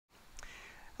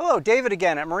Hello, David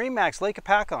again at MarineMax Lake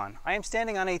Hopatcong. I am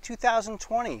standing on a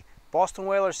 2020 Boston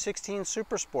Whaler 16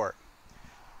 Super Sport.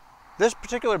 This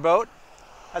particular boat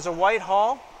has a white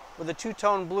hull with a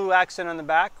two-tone blue accent on the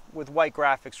back with white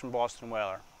graphics from Boston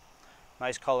Whaler.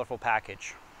 Nice colorful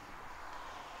package.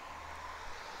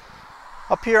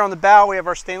 Up here on the bow we have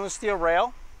our stainless steel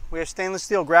rail. We have stainless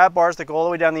steel grab bars that go all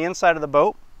the way down the inside of the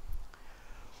boat.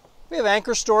 We have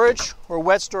anchor storage or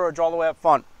wet storage all the way up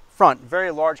front. Very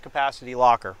large capacity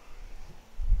locker.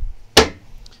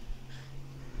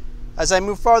 As I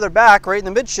move farther back, right in the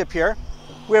midship here,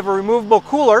 we have a removable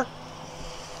cooler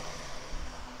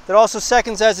that also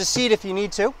seconds as a seat if you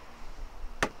need to.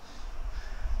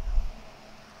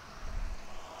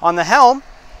 On the helm,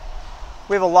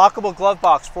 we have a lockable glove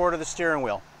box forward of the steering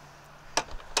wheel.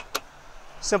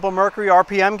 Simple mercury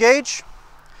RPM gauge,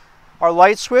 our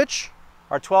light switch,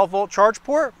 our 12-volt charge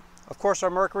port, of course our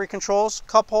mercury controls,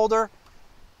 cup holder,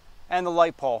 and the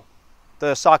light pole,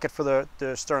 the socket for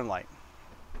the stern light.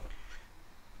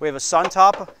 We have a sun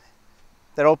top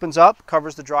that opens up,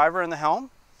 covers the driver and the helm.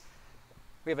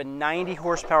 We have a 90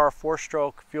 horsepower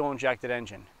 4-stroke fuel injected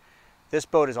engine. This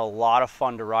boat is a lot of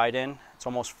fun to ride in. It's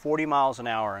almost 40 miles an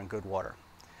hour in good water.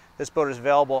 This boat is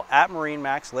available at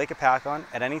MarineMax Lake Hopatcong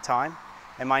at any time.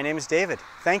 And my name is David.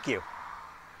 Thank you.